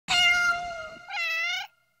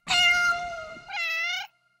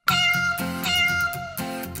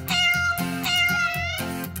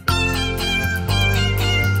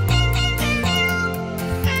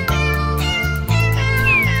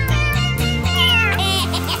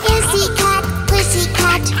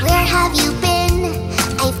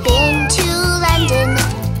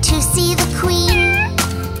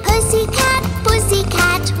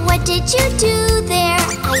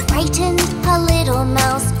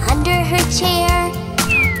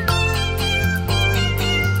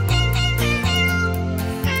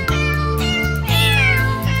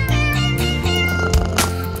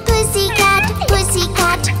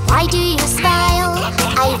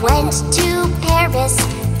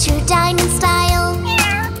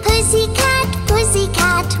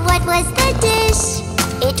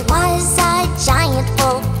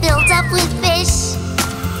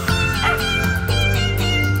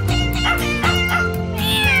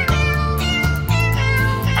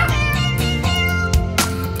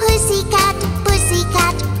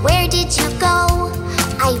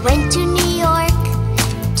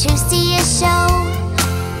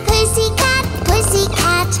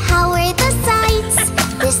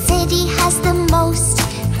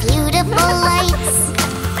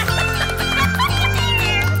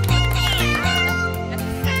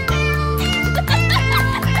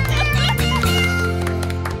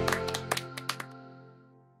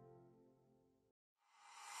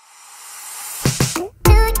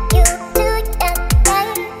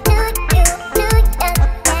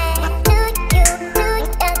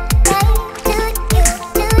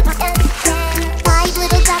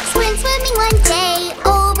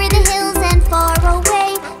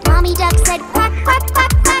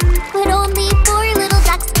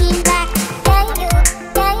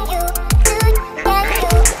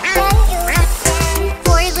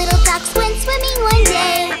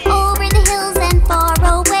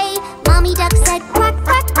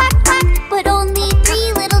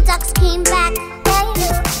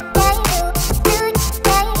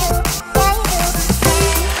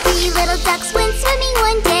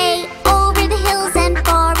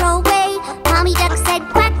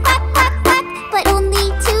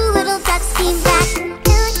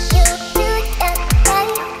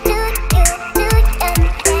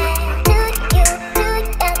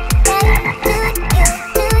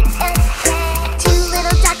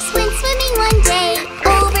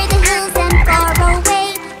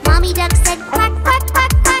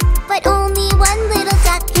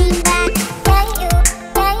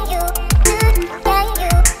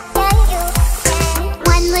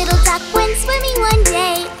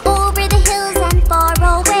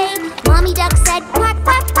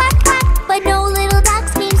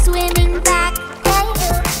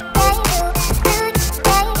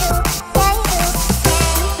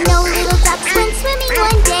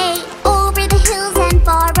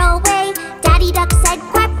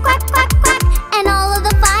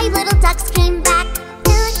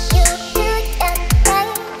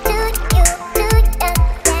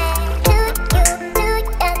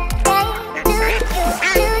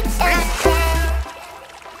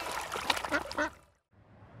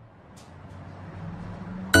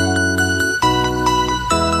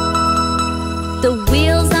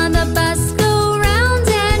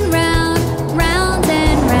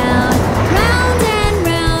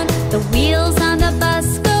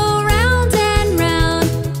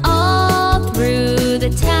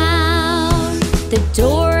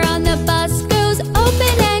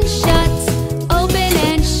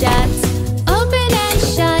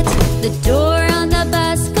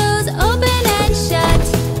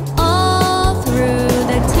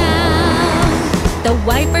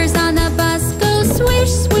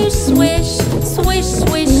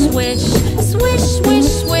swish, swish, swish,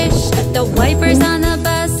 swish. The wipers on the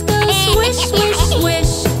bus go swish, swish,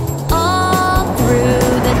 swish, all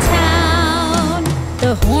through the town.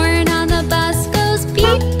 The horn on the bus goes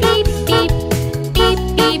beep, beep, beep, beep,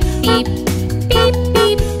 beep, beep, beep,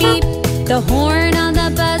 beep, beep. The horn on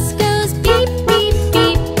the bus goes beep, beep,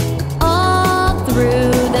 beep, all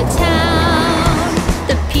through the town.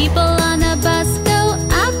 The people on the bus go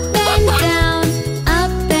up and down,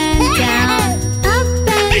 up and down, up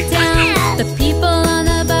and down. The people on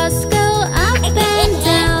the bus go up and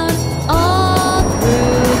down, all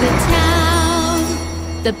through the town.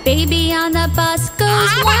 The baby on the bus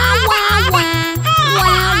goes wah, wah, wah,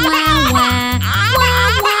 wah, wah, wah,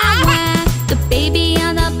 wah, wah, wah. The baby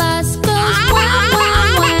on the bus goes wah,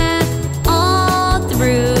 wah, wah, all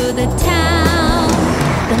through the town.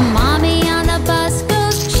 The mommy on the bus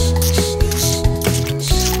goes shh, shh, shh, shh,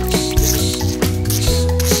 shh.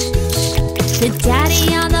 The daddy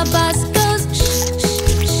on the bus goes shh, shh,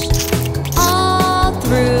 shh, all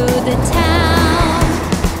through the town.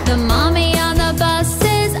 The mommy on the bus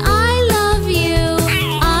says, I love you,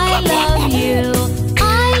 I love you,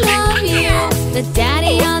 I love you. The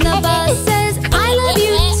daddy on the bus says, I love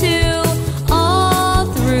you too, all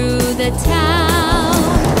through the town.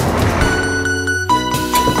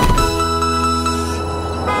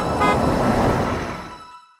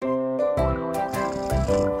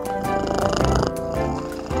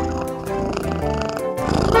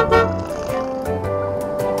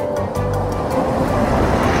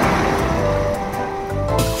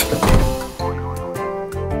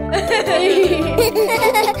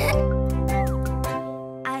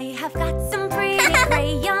 I have got some pretty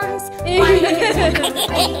crayons. One, two, three.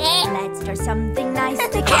 Let's draw something nice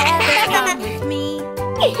together. Come with me.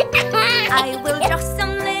 I will draw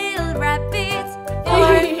some little rabbits,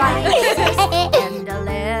 4, 5, 6, and a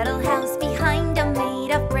little house behind them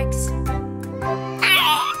made of bricks.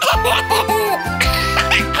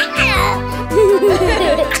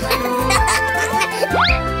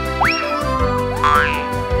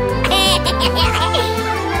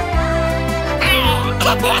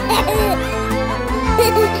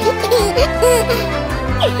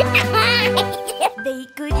 They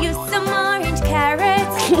could use some orange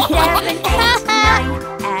carrots, 7, 8,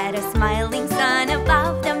 9. Add a smiling sun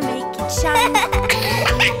above them, make it shine.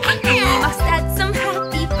 We must add some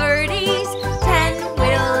happy birdies, 10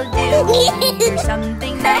 will do. Do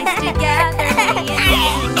something nice together, me and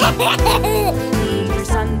you. We do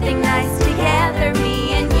something nice together,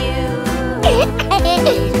 me and you.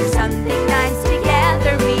 We do something nice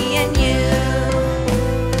together, me and you.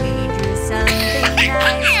 We do something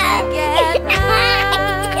nice together,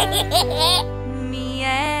 me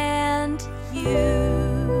and you.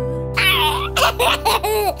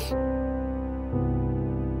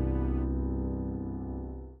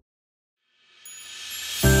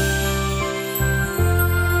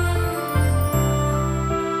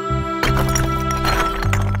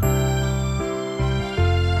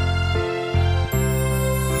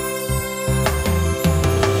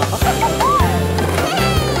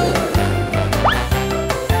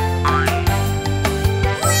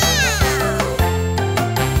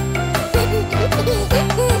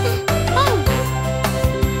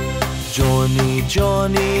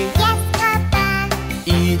 Johny, yes, Papa.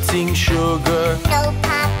 Eating sugar, No,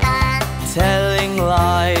 Papa. telling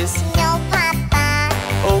lies. No, Papa.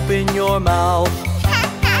 Open your mouth.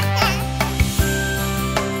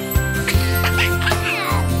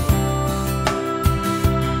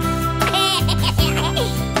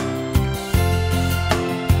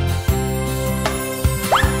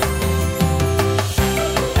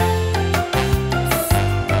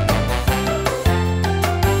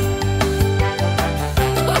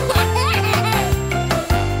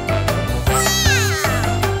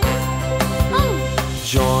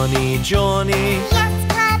 Johny, Yes,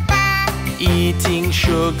 Papa. eating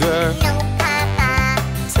sugar, No, Papa.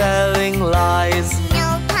 telling lies.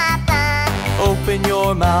 No, Papa. Open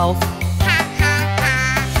your mouth. Ha, ha,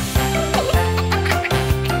 ha.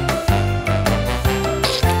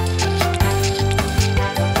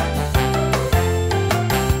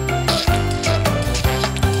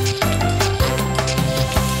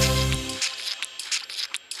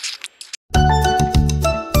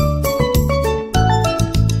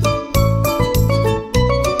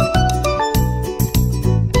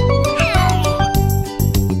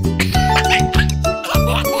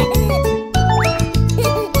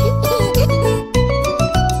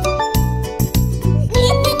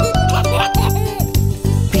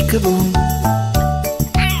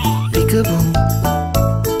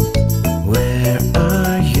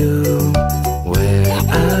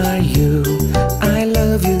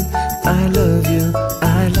 I love you,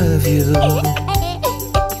 I love you.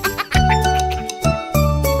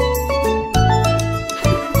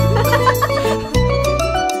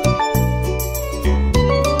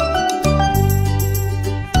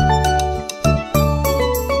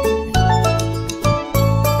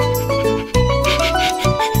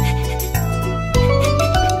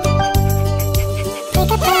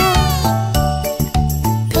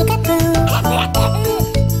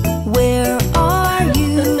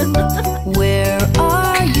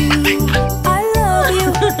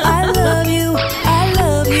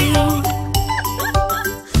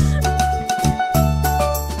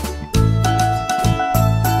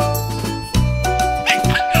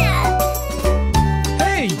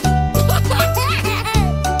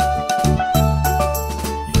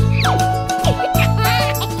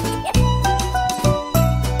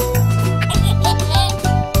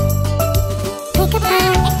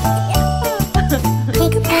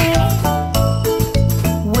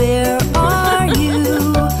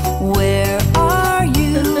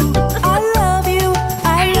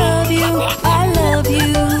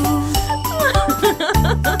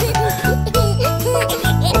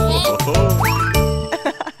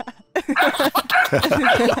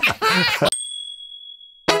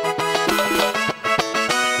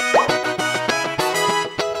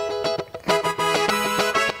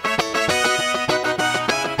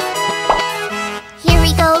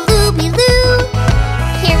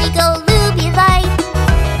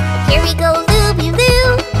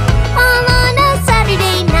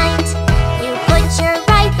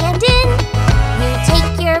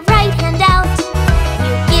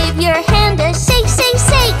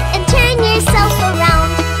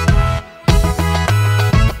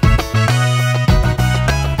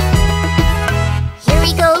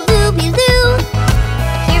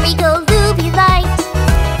 Here we go, Looby light.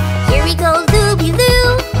 Here we go, Looby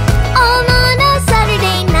Loo.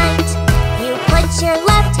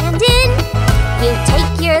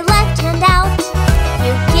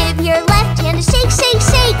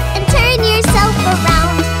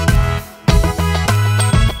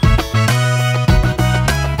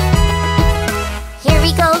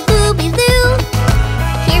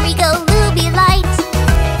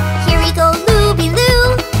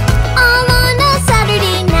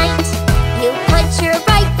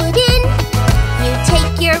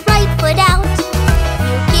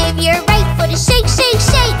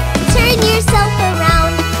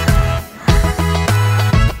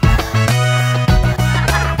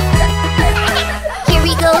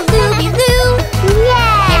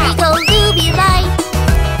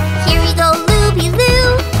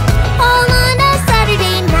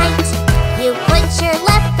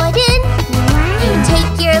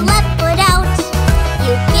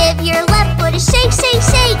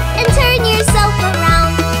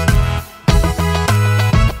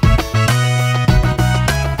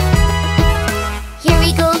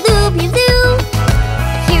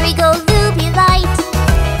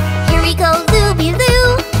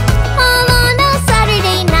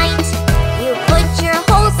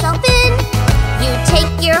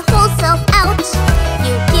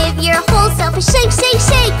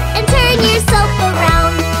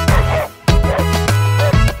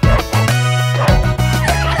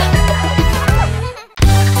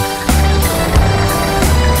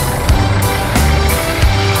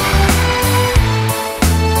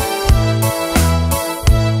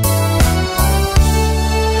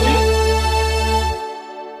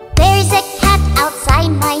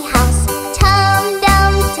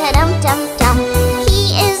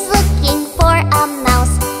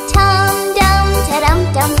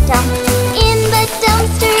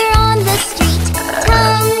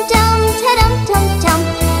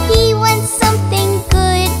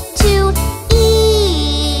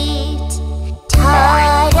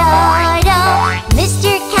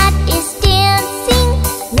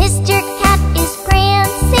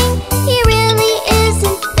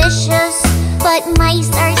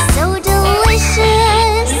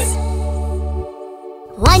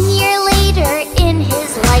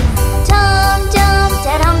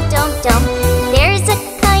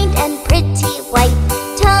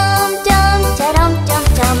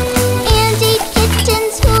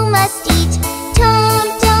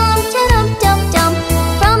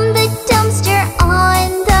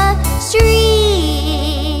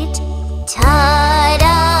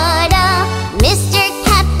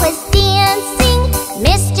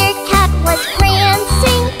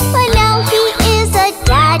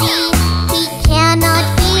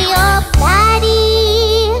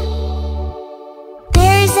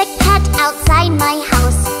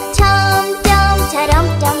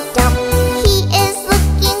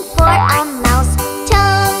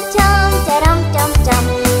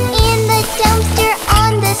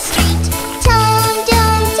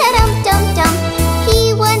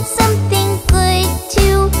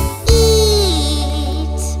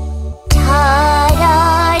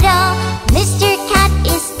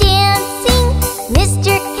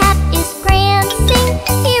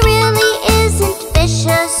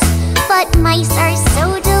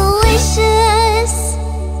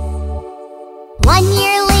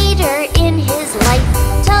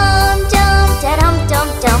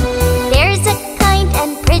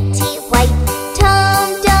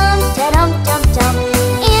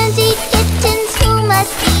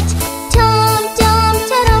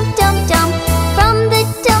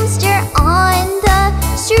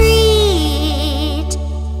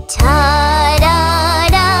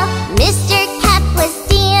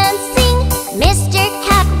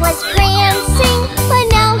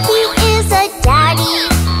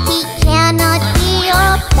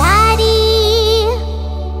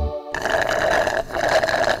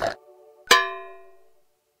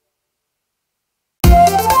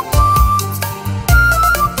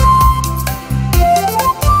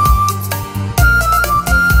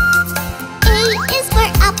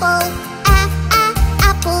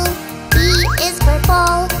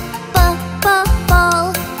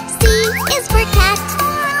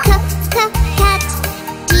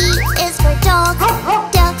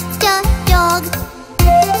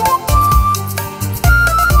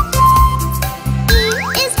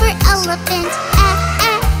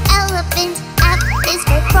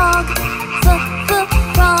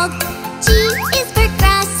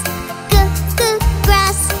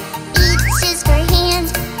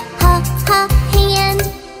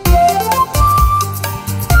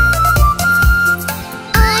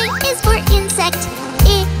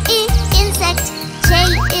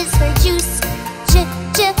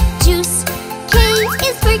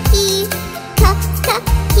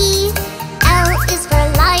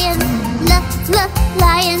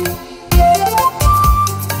 lion.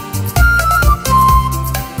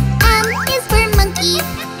 M is for monkey.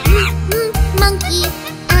 Monkey.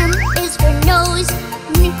 N is for nose.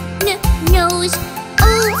 Nose. O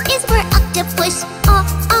is for octopus.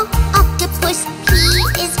 Octopus. P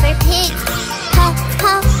is for pig.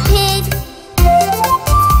 Pig.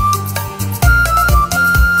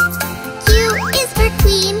 Q is for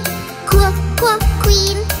queen.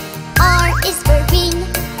 Queen. R is for ring.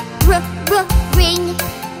 Ring.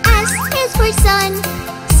 S is for sun.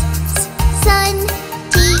 Sun.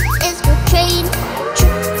 T is for train.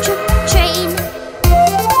 Train.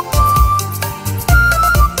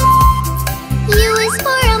 U is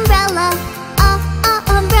for umbrella.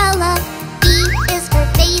 Umbrella. V is for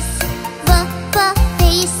face.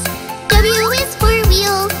 Face. W is for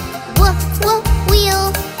wheel. Wheel.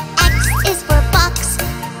 X is for box.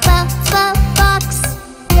 Box.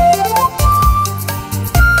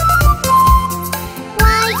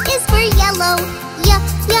 Y is for yellow.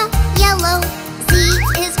 Yellow. Z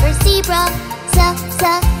is for zebra.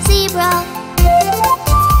 Zebra.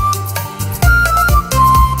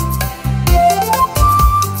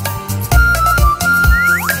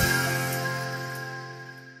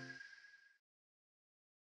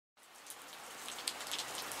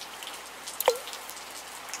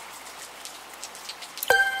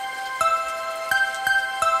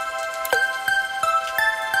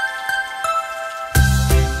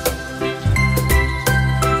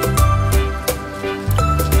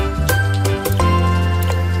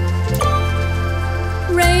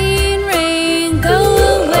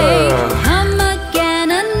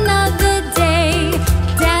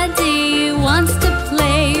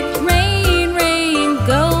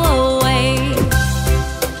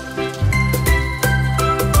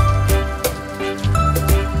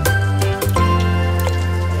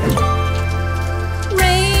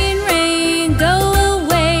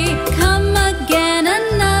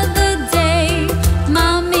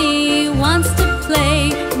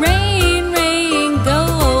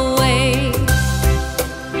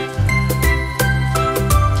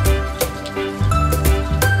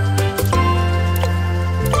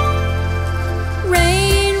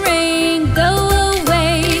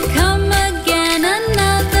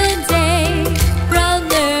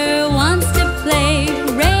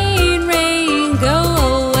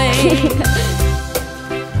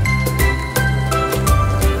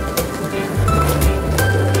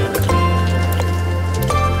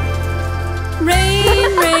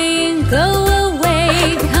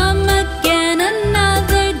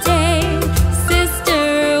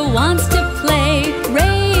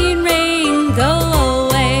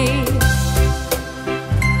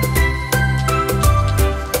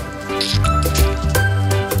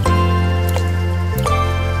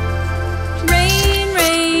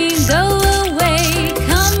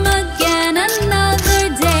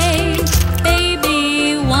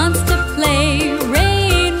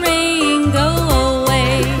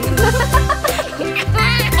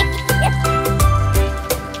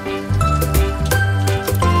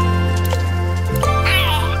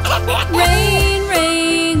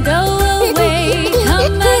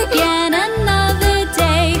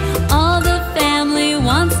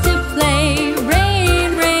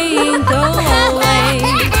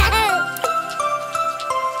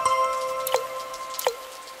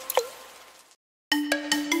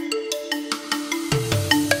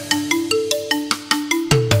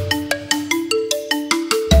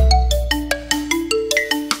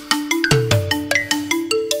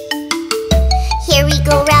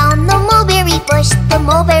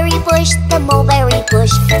 The mulberry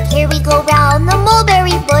bush. Here we go round the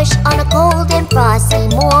mulberry bush on a cold and frosty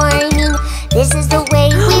morning. This is the way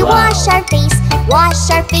we wash our face, wash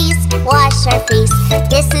our face, wash our face.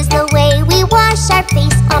 This is the way we wash our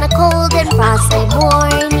face on a cold and frosty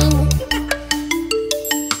morning.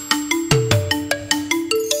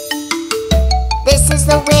 This is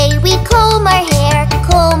the way we comb our hair,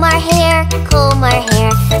 comb our hair, comb our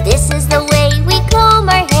hair. This is the way we comb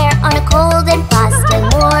our hair on a cold and frosty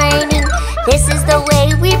morning. This is the way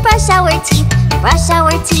we brush our teeth, brush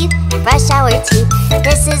our teeth, brush our teeth.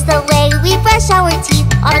 This is the way we brush our teeth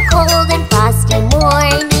on a cold and frosty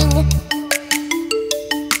morning.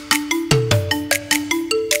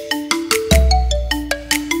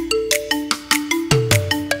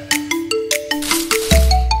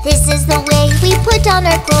 This is the way we put on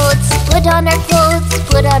our clothes, put on our clothes,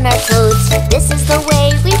 put on our clothes. This is the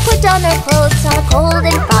way we put on our clothes on a cold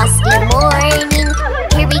and frosty morning.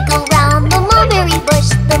 Here we go round the mulberry bush,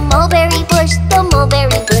 the mulberry bush, the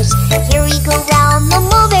mulberry bush. Here we go round the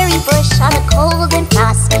mulberry bush on a cold and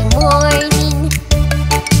frosty morning.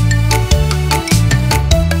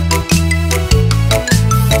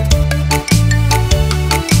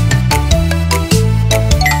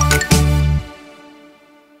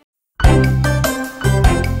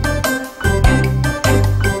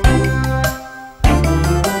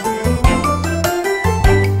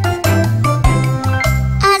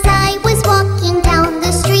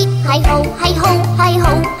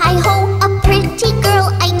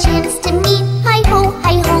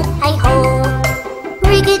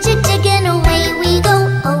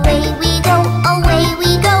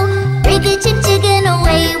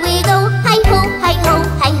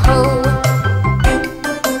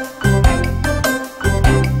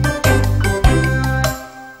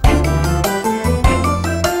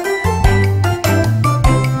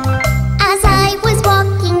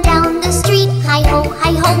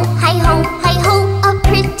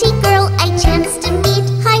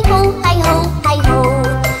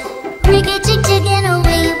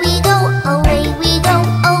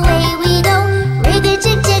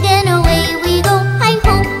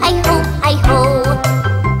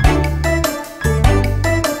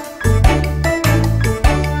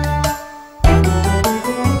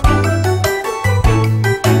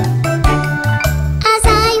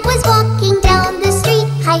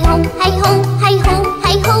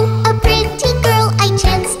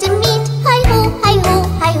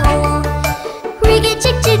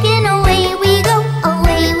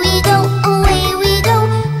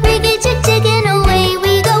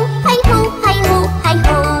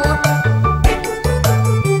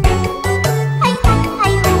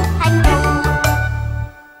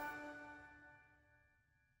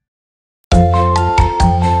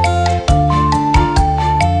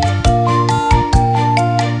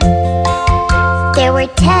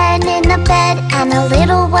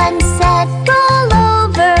 one said, roll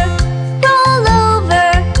over, roll over.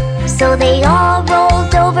 So they all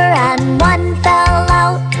rolled over and one fell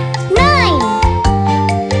out. 9.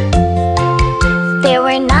 There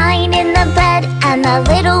were 9 in the bed and the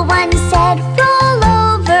little one said, roll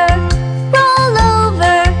over, roll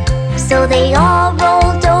over. So they all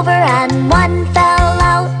rolled over and one fell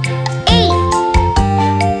out. 8.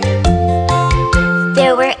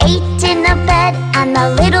 There were 8 in the bed and the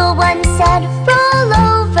little one said, roll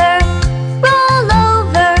over, roll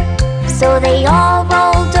over. So they all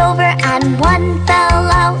rolled over and one fell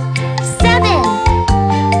out. 7.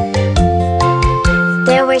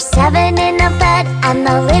 There were 7 in the bed and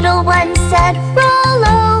the little one said, roll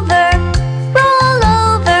over, roll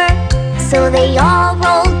over. So they all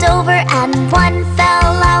rolled over and one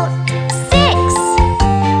fell out. 6.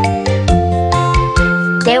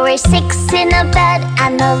 There were 6 in the bed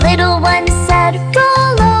and the little one said,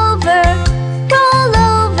 roll over, roll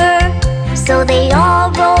over. So they all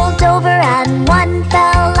rolled over and one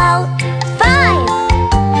fell out.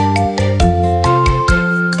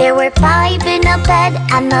 5. There were 5 in a bed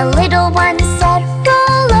and the little one said,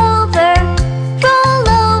 roll over, roll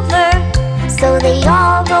over. So they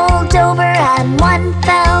all rolled over and one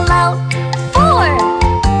fell out. 4.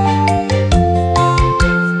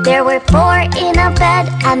 There were 4 in a bed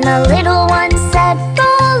and the little one said,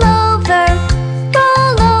 roll over,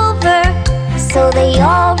 roll over. So they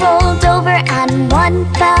all rolled over and one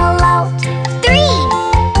fell out. 3.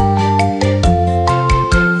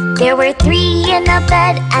 There were 3 in a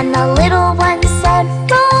bed and the little one said,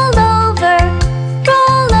 roll over,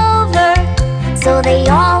 roll over. So they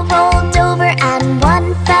all rolled over and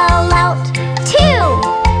one fell out. 2.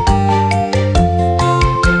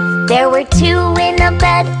 There were 2 in a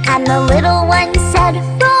bed and the little one said,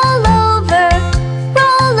 roll over,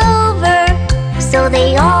 roll over. So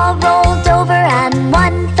they all rolled over and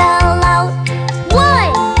one fell out.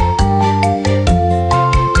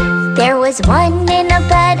 1. There was 1 in a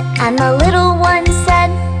bed and the little one said,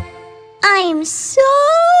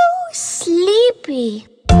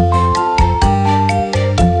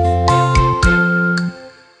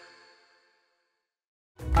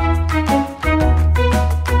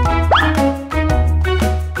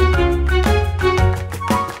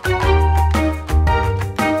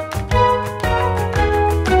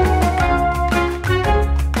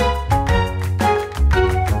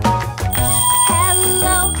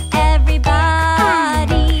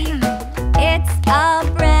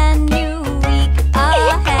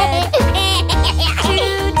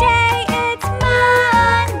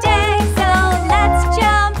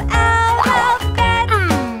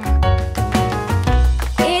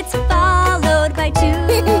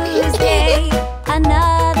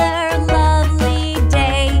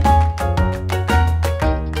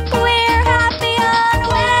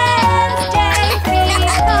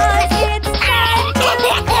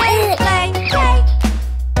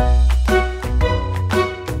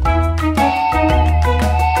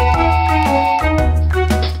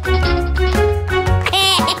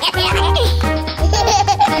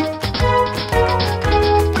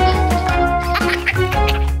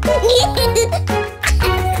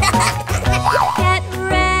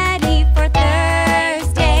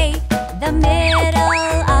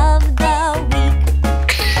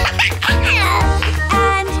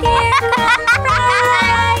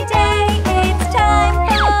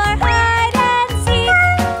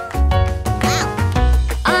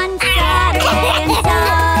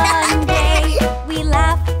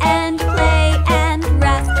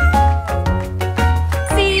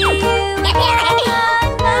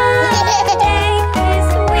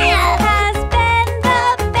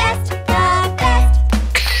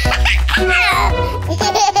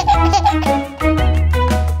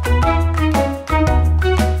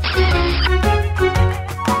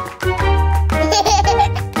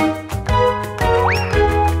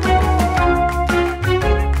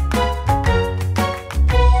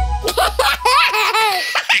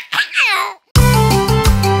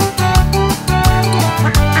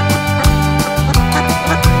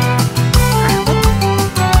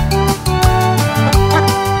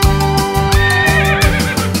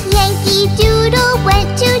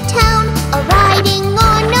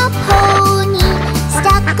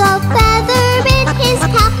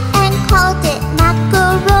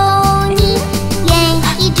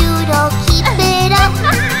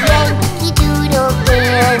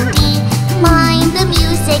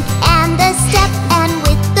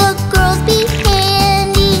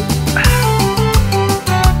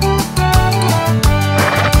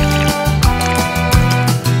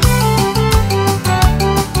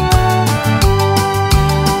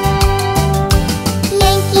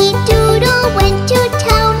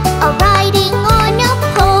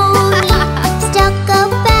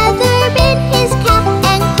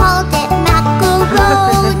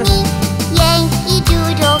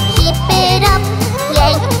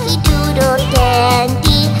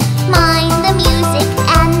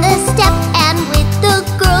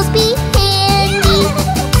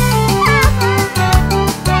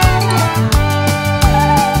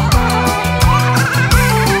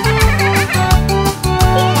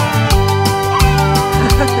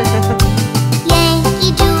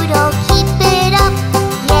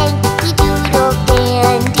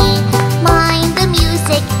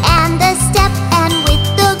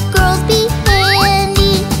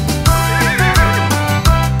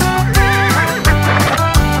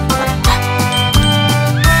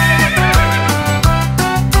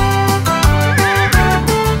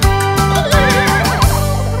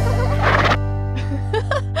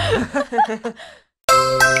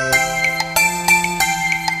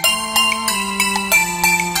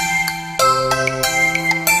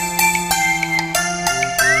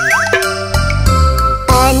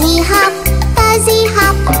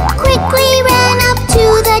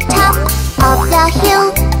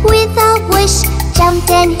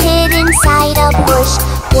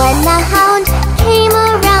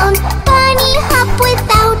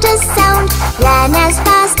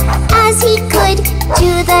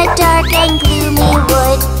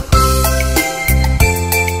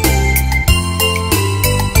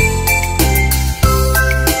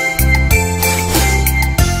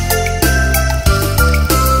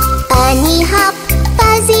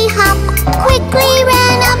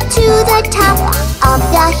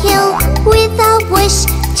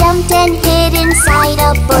 and hid inside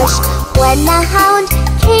a bush. When the hound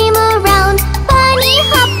came around, Bunny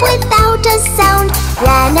hopped without a sound,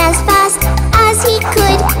 ran as fast as he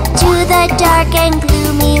could to the dark and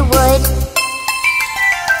gloomy wood.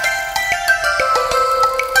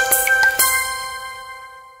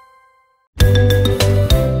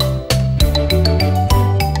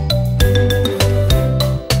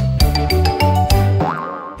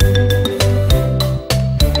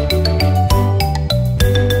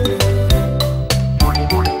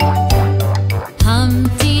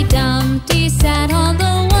 Humpty Dumpty sat on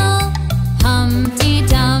the wall. Humpty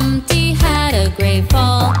Dumpty had a great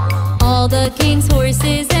fall. All the king's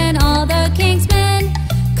horses and all the king's men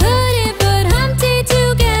couldn't put Humpty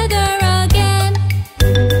together again.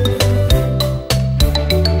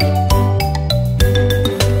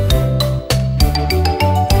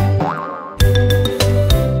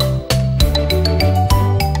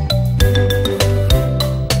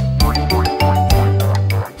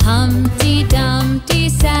 Humpty Dumpty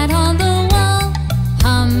sat on the wall.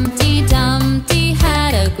 Humpty Dumpty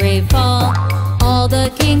had a great fall. All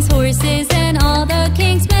the king's horses and all the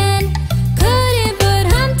king's men couldn't put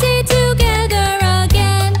Humpty together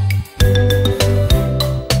again.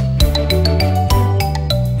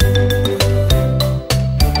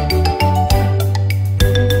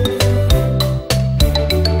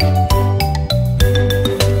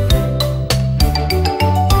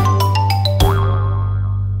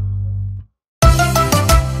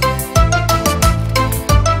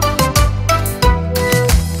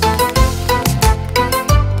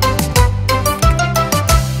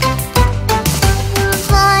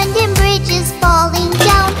 London Bridge is falling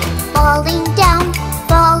down, falling down,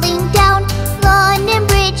 falling down. London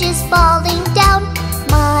Bridge is falling down,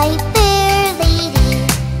 my fair lady.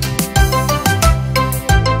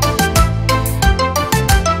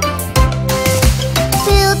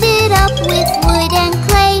 Filled it up with wood and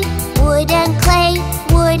clay, wood and clay,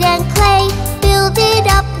 wood and clay. Filled it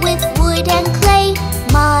up with wood and clay,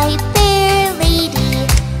 my fair lady.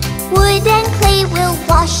 Wood and clay will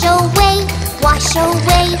wash away, wash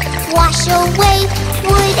away, wash away.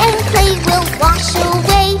 Wood and clay will wash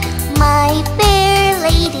away, my fair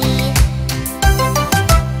lady.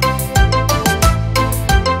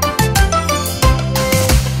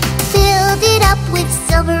 Filled it up with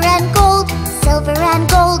silver and gold, silver and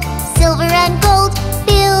gold, silver and gold.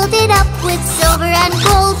 Filled it up with silver and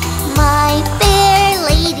gold, my fair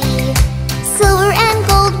lady. Silver and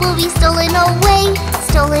gold will be stolen away,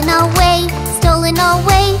 stolen away, stolen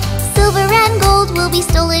away. Silver and gold will be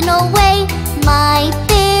stolen away, my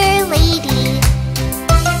fair lady.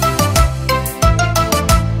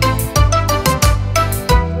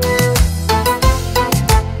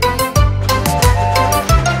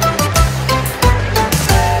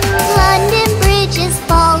 London Bridge is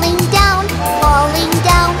falling down, falling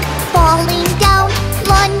down, falling down.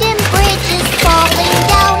 London Bridge is falling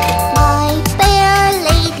down, my fair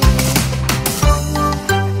lady.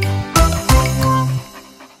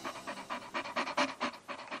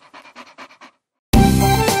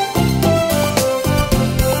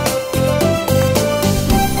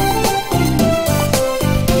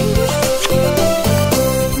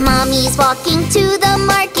 Mommy's walking to the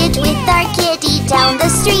market with our kitty down the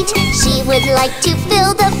street. She would like to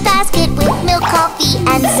fill the basket with milk, coffee,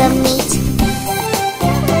 and some meat.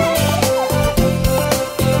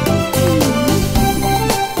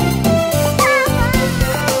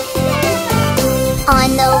 On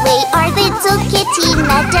the way, our little kitty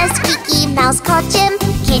met a squeaky mouse called Jim.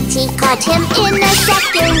 Kitty caught him in a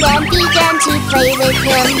second and began to play with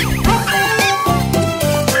him.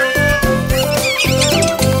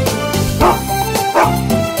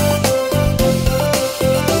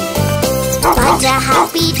 But a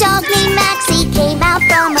happy dog named Maxie came out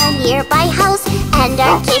from a nearby house, and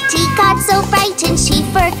our kitty got so frightened she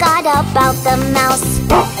forgot about the mouse.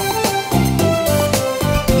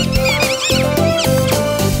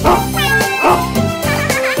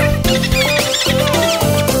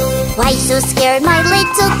 Why so scared, my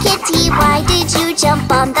little kitty? Why did you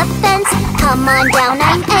jump on the fence? Come on down,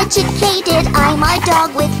 I'm educated. I'm a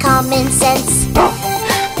dog with common sense.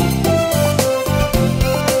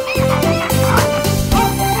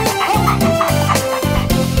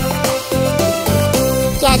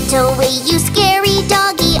 Get away, you scary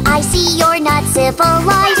doggy. I see you're not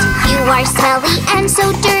civilized. You are smelly and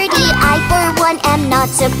so dirty. I, for one, am not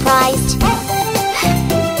surprised.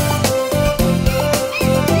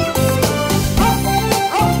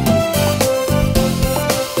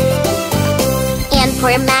 And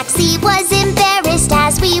poor Maxie was embarrassed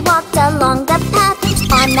as we walked along the path.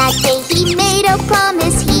 On that day he made a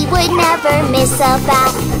promise he would never miss a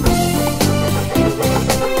bath.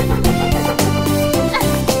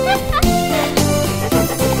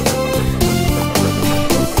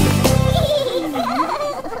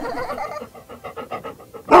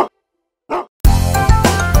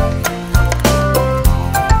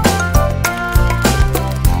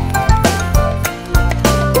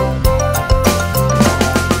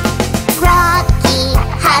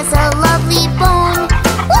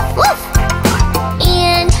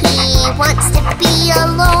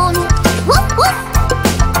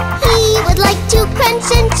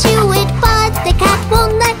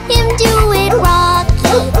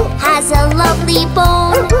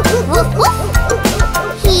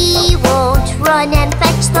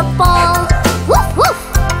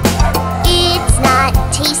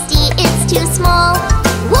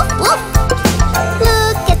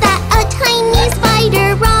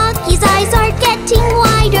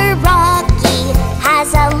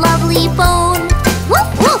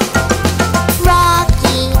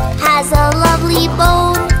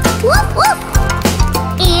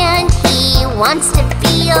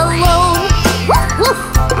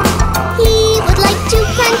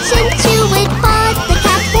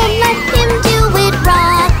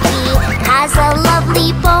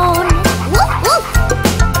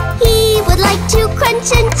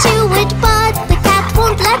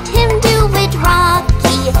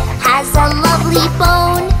 woolly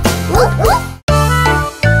bone. Whoop, whoop.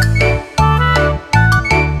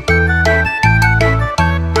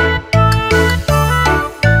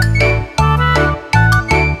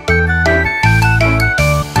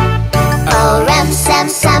 Oh, rum sam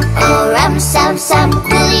sam, oh rum sam sam,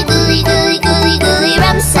 gooly gooly gooly gooly gooly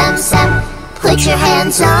rum sam sam. Put your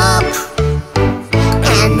hands up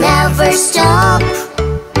and never stop.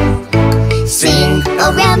 Sing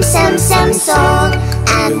a rum sam sam song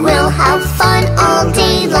and we'll have fun all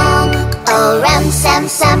day long. Oh rum sam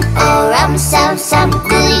sam, oh rum sam sam,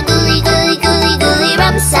 gooly gooly gooly gooly gooly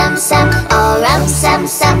rum sam sam. Oh rum sam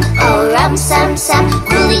sam, oh rum sam sam,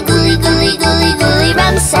 gooly gooly gooly gooly gooly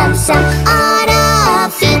rum sam sam.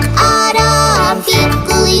 Arafik,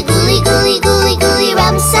 gooly gooly gooly gooly gooly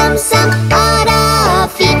rum sam sam.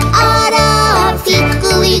 Arafik,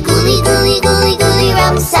 gooly gooly gooly gooly gooly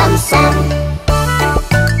rum sam sam.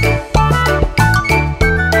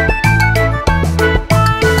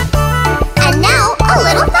 And now a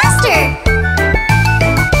little faster.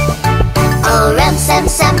 Oh rum sam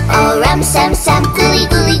sam, oh rum sam sam, gooly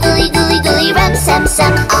gooly gooly gooly gooly rum sam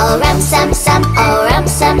sam. Oh rum sam sam, oh rum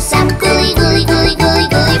sam sam, gooly gooly gooly gooly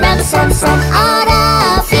gooly rum sam sam.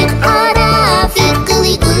 Arafik,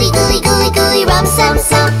 gooly gooly gooly gooly gooly rum sam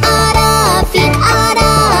sam. Arafik,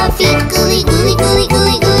 gooly gooly gooly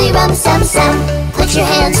gooly gooly rum sam sam. Put your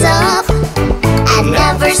hands up and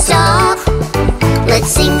never stop. Let's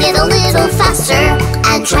sing it a little faster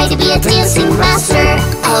and try to be a dancing master.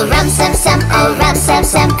 Oh rum sam sam, oh rum sam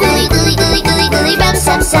sam, gooly gooly gooly gooly gooly rum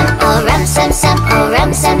sam sam. Oh rum sam sam, oh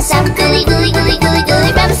rum sam sam, gooly gooly gooly gooly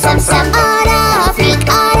gooly rum sam sam. Arafik,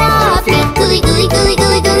 gooly gooly gooly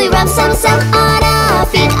gooly gooly rum sam sam.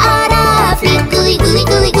 Arafik, gooly gooly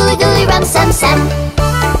gooly gooly gooly rum sam sam.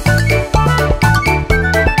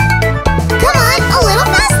 Come on, a little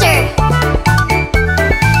faster.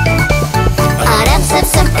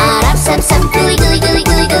 Rum sam sam, gooly gooly gooly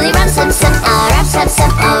gooly gooly rum sam sam. Rum sam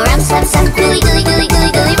sam, oh rum sam sam, gooly gooly gooly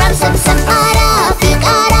gooly gooly rum sam sam. Arafik,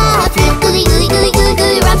 gooly gooly gooly gooly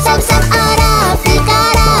gooly rum sam sam. Arafik,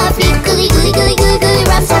 gooly gooly gooly gooly gooly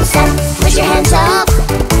rum sam sam. Put your hands up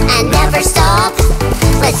and never stop.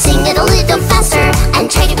 Let's sing it a little faster and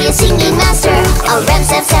try to be a singing master. Oh rum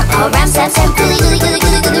sam sam, oh rum sam sam, gooly gooly gooly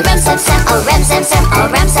gooly gooly rum sam sam. Oh rum sam sam, oh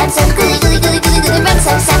rum sam sam, gooly gooly gooly gooly gooly rum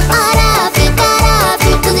sam sam. Arafik,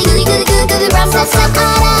 gooly gooly gooly gooly gooly rum sam sam.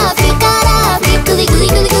 Arafik, gooly gooly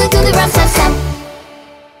gooly gooly gooly rum sam sam.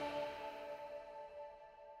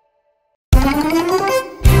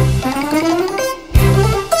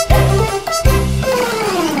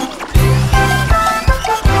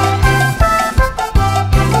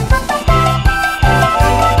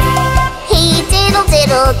 Hey diddle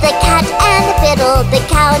diddle, the cat and the fiddle, the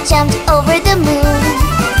cow jumped over the moon.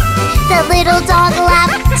 The little dog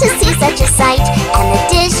laughed to see such a sight, and the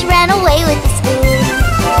dish ran away with the spoon.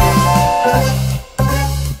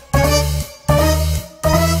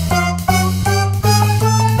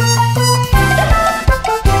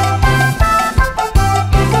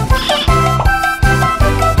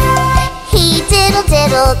 Hey diddle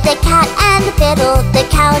diddle, the cat and the fiddle, the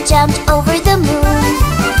cow jumped over the moon.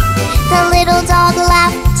 The little dog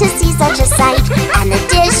laughed to see such a sight, and the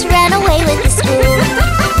dish ran away with the spoon.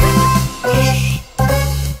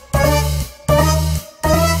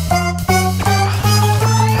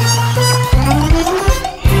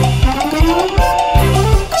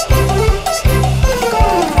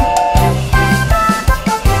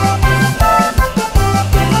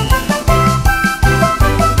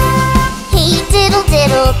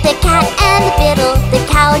 The cat and the fiddle, the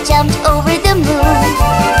cow jumped over the moon.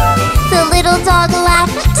 The little dog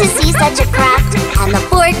laughed to see such a craft, and the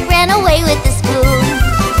fork ran away with the spoon.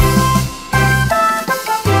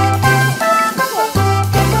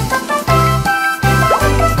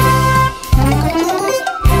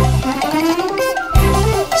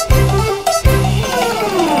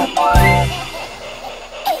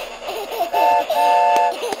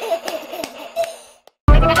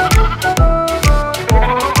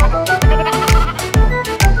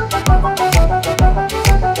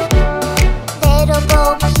 Little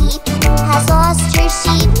Bo-Peep has lost her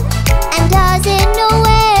sheep and doesn't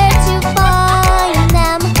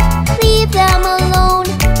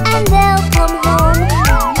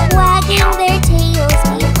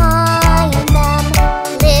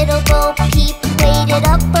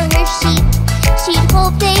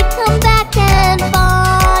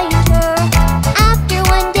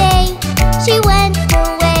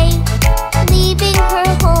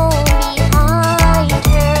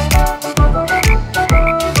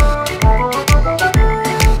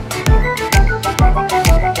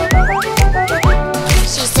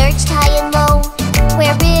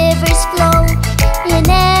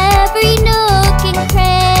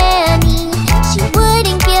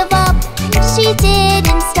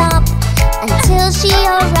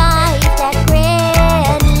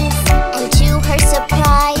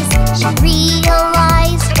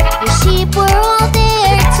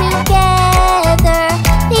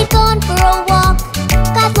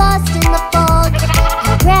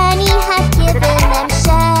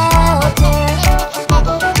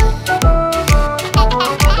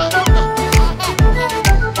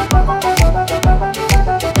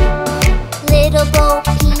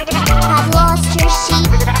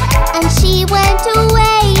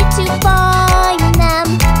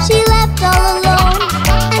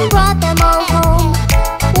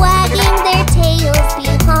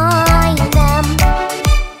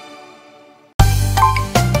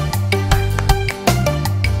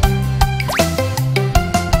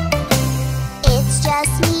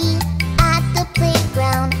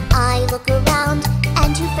look around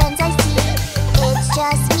and 2 friends I see. It's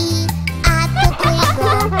just me at the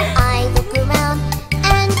playground. I look around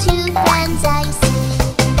and 2 friends I see.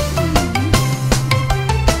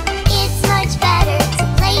 It's much better to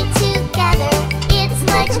play together. It's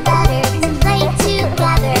much better to play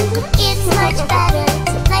together. It's much better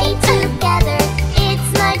to play together.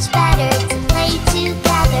 It's much better to play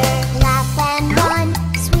together. Laugh and run,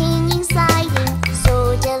 swinging, sliding,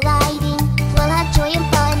 so delighting. We'll have joy and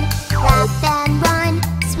fun. Laugh and run,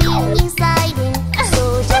 swinging, sliding, so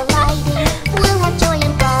delighting. We'll have joy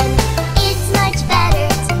and fun. It's much better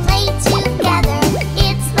to play together.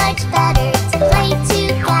 It's much better to play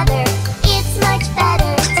together. It's much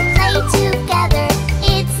better to play together.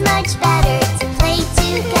 It's much better to play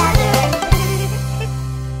together.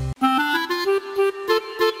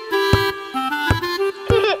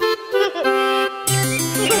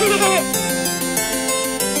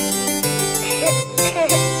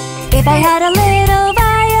 If I had a little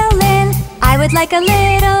violin, I would like a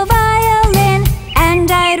little violin, and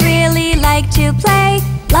I'd really like to play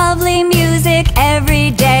lovely music every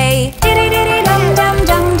day.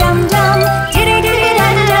 Diddy-diddy-dum-dum-dum-dum-dum,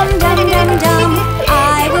 diddy-diddy-dum-dum-dum-dum-dum.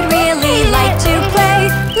 I would really like to play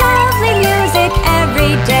lovely music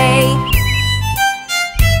every day.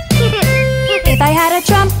 If I had a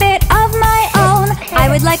trumpet of my own, I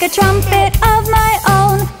would like a trumpet of my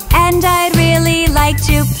own, and I'd really like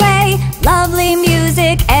to play lovely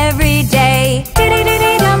music every day.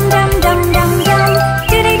 Diddy-diddy-dum-dum-dum-dum-dum,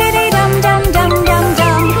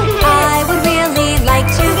 diddy-diddy-dum-dum-dum-dum-dum. I would really like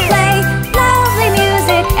to play lovely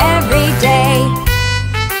music every day.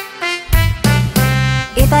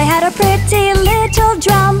 If I had a pretty little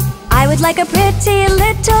drum, I would like a pretty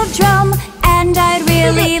little drum, and I'd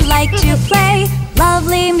really like to play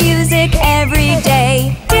lovely music every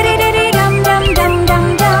day.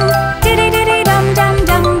 Diddy-diddy-dum-dum-dum-dum-dum,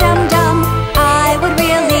 diddy-diddy-dum-dum-dum-dum-dum. I would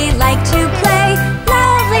really like to play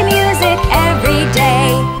lovely music every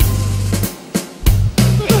day.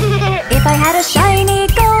 If I had a shiny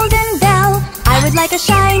golden bell, I would like a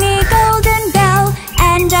shiny golden bell,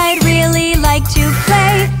 and I'd really like to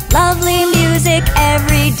play lovely music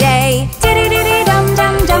every day.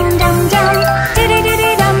 Diddy-diddy-dum-dum-dum-dum-dum,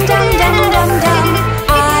 diddy-diddy-dum-dum-dum-dum-dum.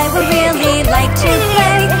 I would really like to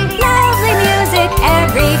play lovely music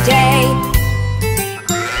every day.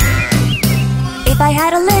 If I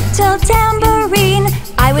had a little tambourine,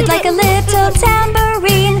 I would like a little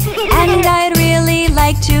tambourine, and I'd really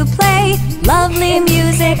like to play lovely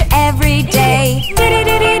music every day.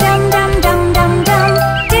 Diddy-diddy-dum-dum-dum-dum-dum,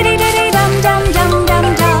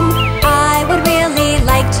 diddy-diddy-dum-dum-dum-dum-dum. I would really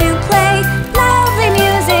like to play lovely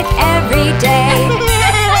music every day.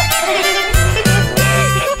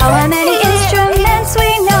 Oh, how many instruments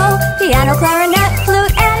we know: piano, clarinet,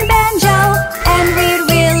 flute, and banjo. And we'd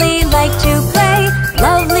really like to play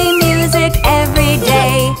lovely music every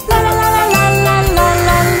day. La la la la la la la la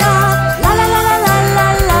la la la la la la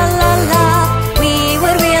la la la. We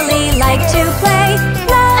would really like to play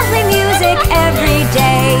lovely music every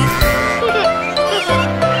day.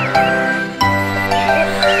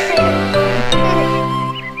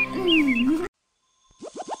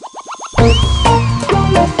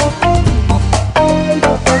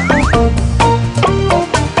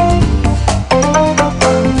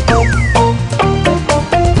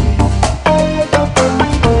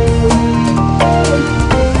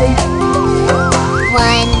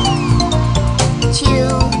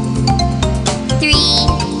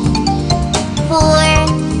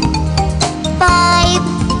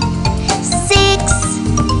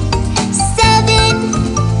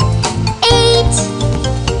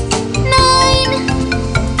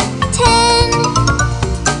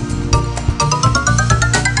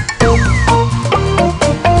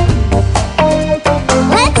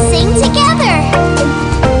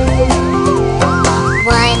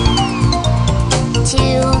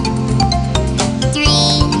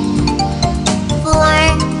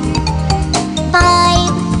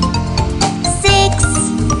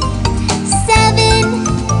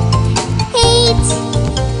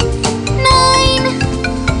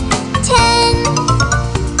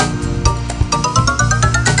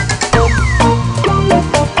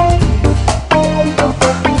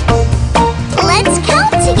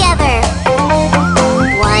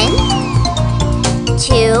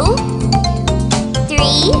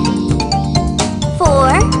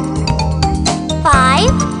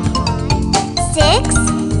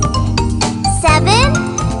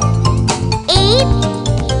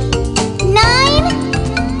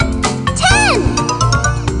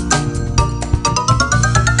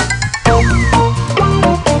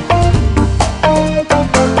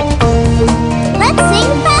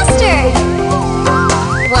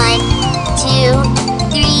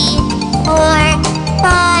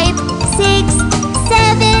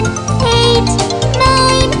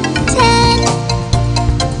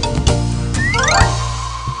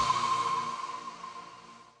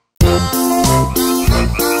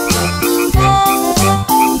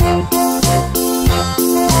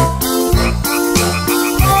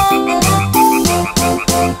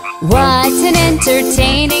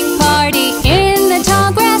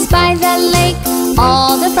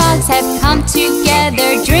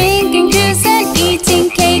 We're drinking juice and eating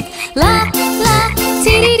cake. La, la,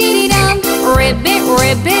 tee-dee-dee-dee-dum. Ribbit,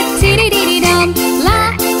 ribbit, tee-dee-dee-dee-dum.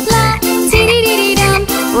 La, la, tee-dee-dee-dee-dum.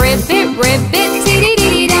 Ribbit, ribbit,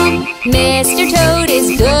 tee-dee-dee-dee-dum. Mr. Toad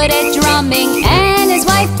is good at drumming, and his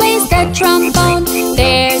wife plays the trombone.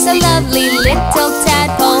 There's a lovely little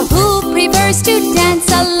tadpole who prefers to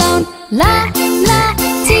dance alone. La, la,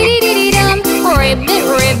 tee-dee-dee-dee-dum. Ribbit,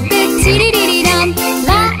 ribbit, tee-dee-dee-dee-dum.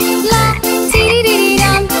 La, la,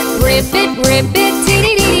 tee-dee-dee-dee-dum. Ribbit, ribbit,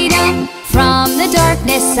 tee-dee-dee-dee-dum. From the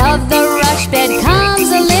darkness of the rush bed comes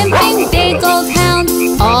a limping big old hound.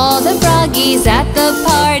 All the froggies at the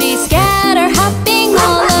party scatter, hopping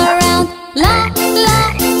all around. La,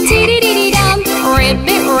 la, tee-dee-dee-dee-dum.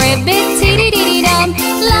 Ribbit, ribbit, tee-dee-dee-dee-dum.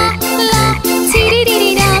 La, la,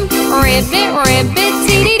 tee-dee-dee-dee-dum. Ribbit, ribbit,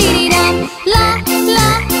 tee-dee-dee-dee-dum. La, la,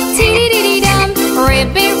 tee-dee-dee-dee-dum.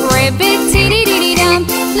 Ribbit, ribbit, tee-dee-dee-dee-dum.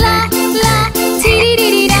 La, la,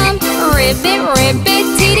 tee-dee-dee-dee-dum. Ribbit, ribbit,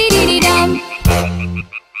 tee-dee-dee-dee-dum.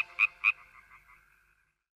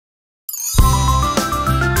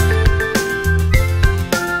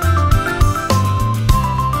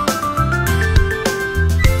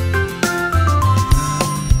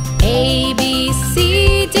 A, B,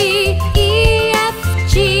 C, D, E, F,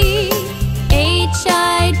 G, H,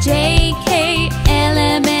 I, J, K, L,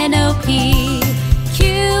 M, N, O, P,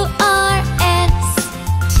 Q, R,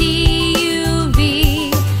 S, T, U,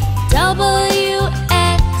 V, W,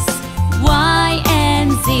 X, Y,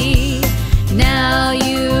 and Z. Now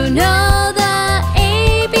you know the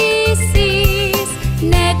ABCs.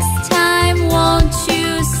 Next time, won't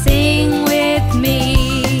you sing with me?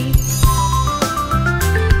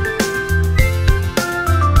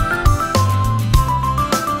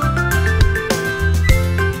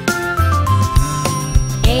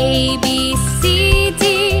 A, B, C, D,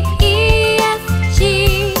 E, F, G,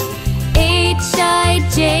 H, I,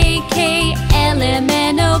 J, K, L, M,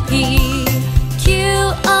 N, O, P, Q,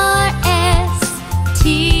 R, S, T,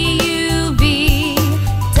 U, V,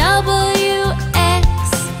 W, X,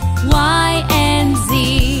 Y, and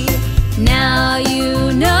Z. Now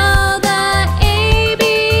you know the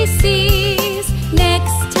ABCs.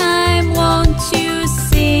 Next time, won't you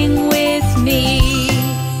sing with me?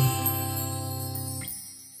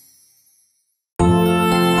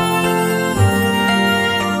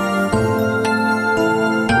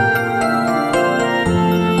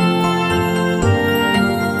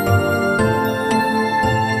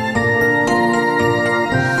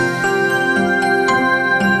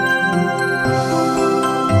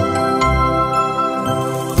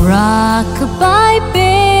 Rock-a-bye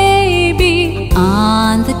baby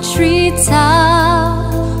on the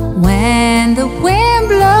treetop. When the wind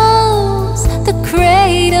blows, the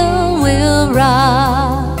cradle will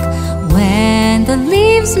rock. When the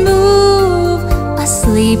leaves move,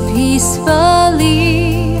 asleep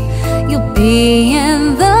peacefully, you'll be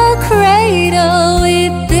in the cradle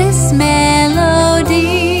with this melody.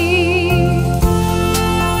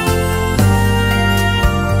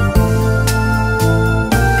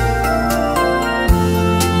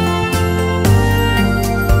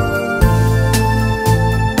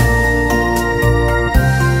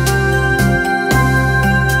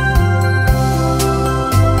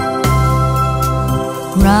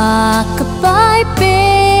 Rock-a-bye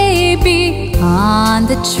baby on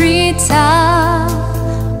the treetop.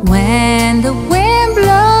 When the wind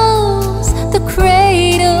blows, the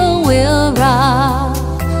cradle will rock.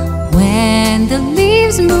 When the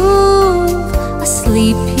leaves move,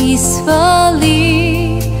 asleep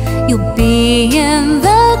peacefully, you'll be in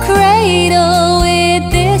the cradle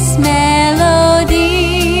with this melody.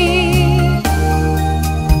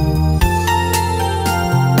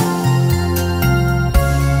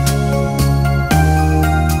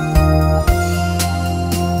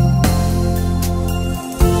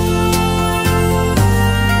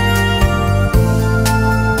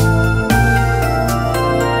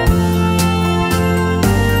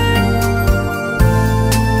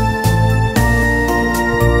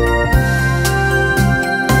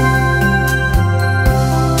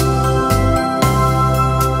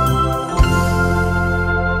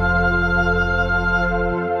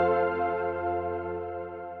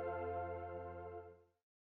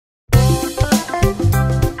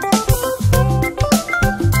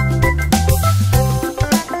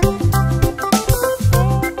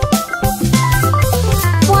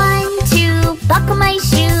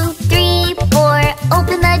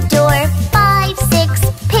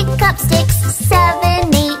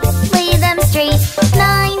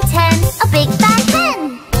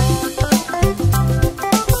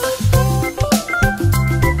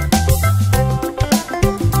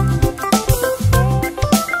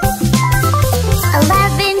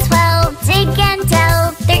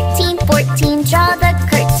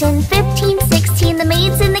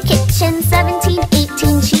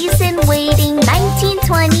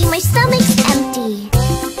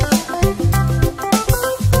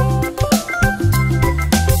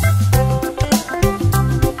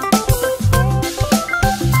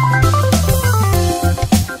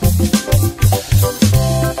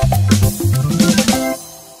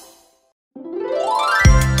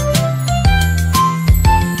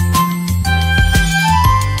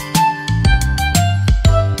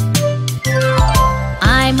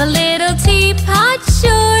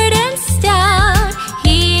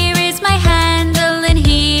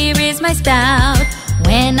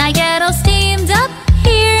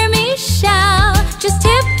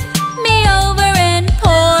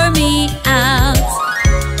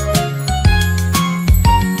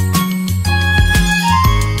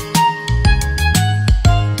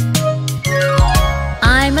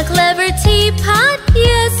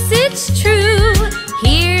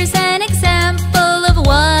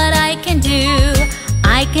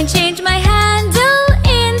 can change my handle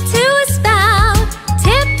into a spout.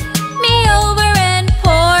 Tip me over and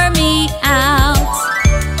pour me out.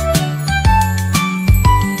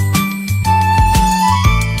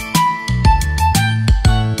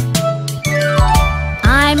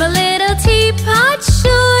 I'm a little teapot,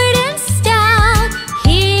 short and stout.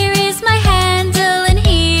 Here is my handle and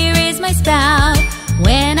here is my spout.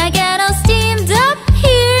 When I get all steamed up,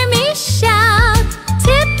 hear me shout.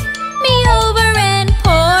 Tip me over and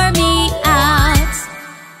pour me out.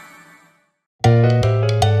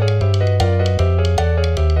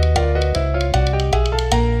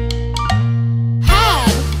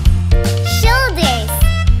 Head, shoulders,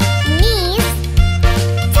 knees,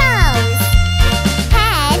 toes.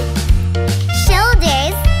 Head,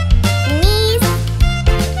 shoulders, knees,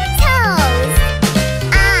 toes.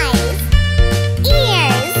 Eyes,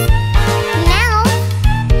 ears, mouth,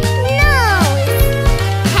 nose.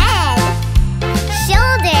 Head,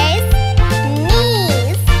 shoulders,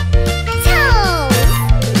 knees, toes.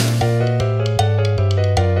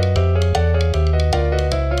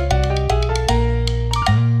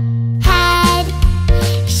 Head,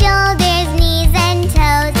 shoulders, knees and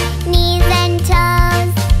toes, knees and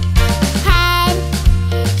toes. Head,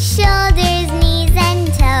 shoulders, knees and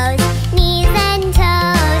toes, knees and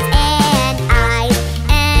toes. And eyes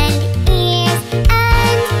and ears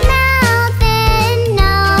and mouth and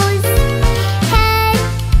nose. Head,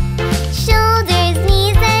 shoulders,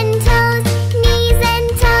 knees and toes, knees and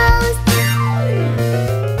toes.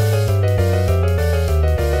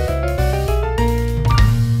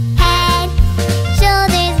 Head,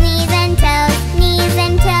 shoulders, knees and toes, knees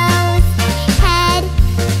and toes. Head,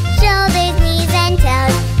 shoulders, knees and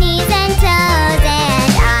toes, knees and toes.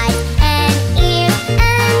 And eyes and ears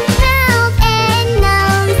and mouth and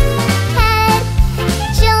nose. Head,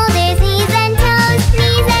 shoulders, knees and toes,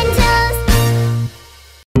 knees and toes.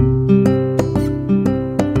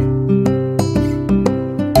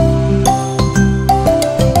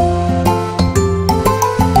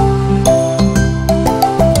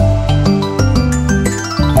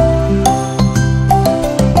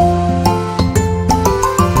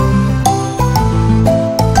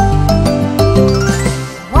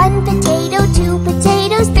 One potato, two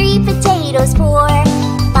potatoes, three potatoes, 4,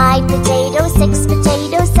 5 potatoes, 6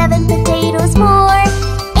 potatoes, 7 potatoes more.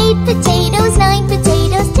 8 potatoes, 9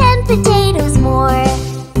 potatoes, 10 potatoes more.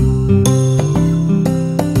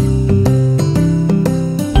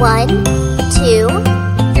 1, 2,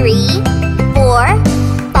 3, 4,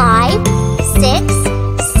 5, 6,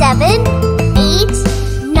 7, 8,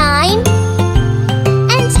 9,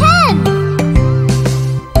 and 10.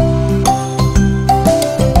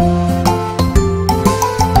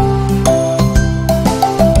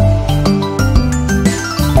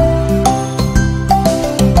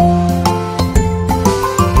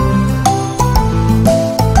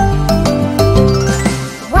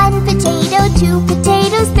 One potato, two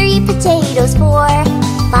potatoes, three potatoes, 4,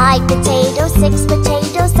 5 potatoes, 6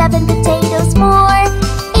 potatoes, 7 potatoes more.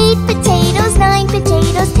 8 potatoes, 9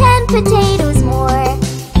 potatoes, 10 potatoes more.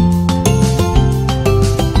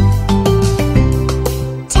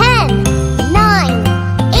 10, 9,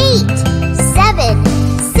 8, 7,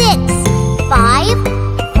 6, 5,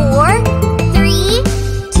 4, 3,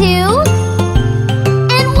 2,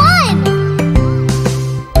 and 1.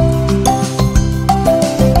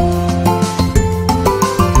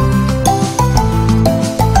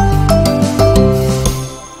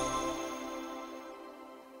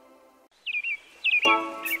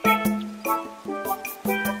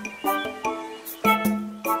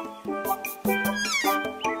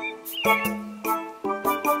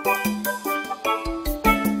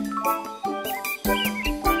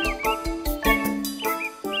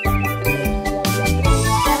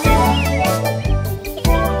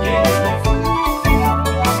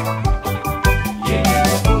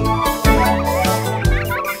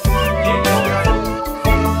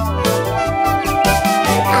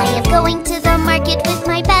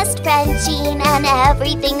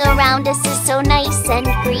 Everything around us is so nice and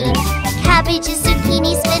green. Cabbages,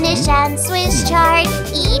 zucchini, spinach, and Swiss chard.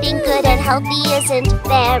 Eating good and healthy isn't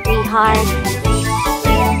very hard.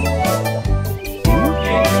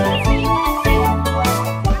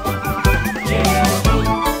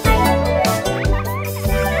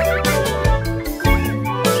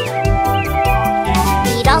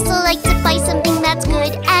 We'd also like to buy something that's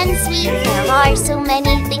good and sweet. There are so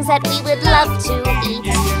many things that we would love to eat.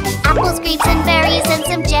 Apples, grapes, and berries, and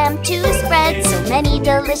some jam to spread. So many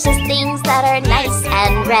delicious things that are nice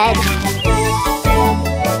and red.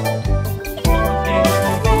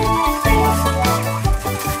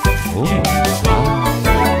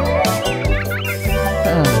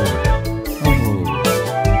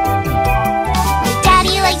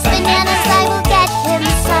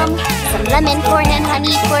 lemon, corn, and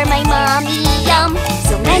honey for my mommy. Yum!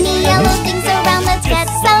 So many yellow things around, let's get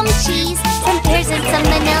some cheese, some pears and some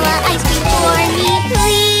vanilla ice cream for me,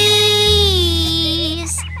 please.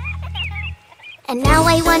 And now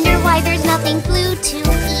I wonder why there's nothing blue to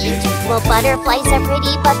eat. Well, butterflies are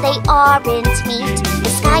pretty, but they aren't meat. The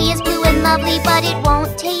sky is blue and lovely, but it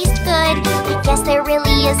won't taste good. I guess there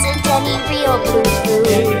really isn't any real blue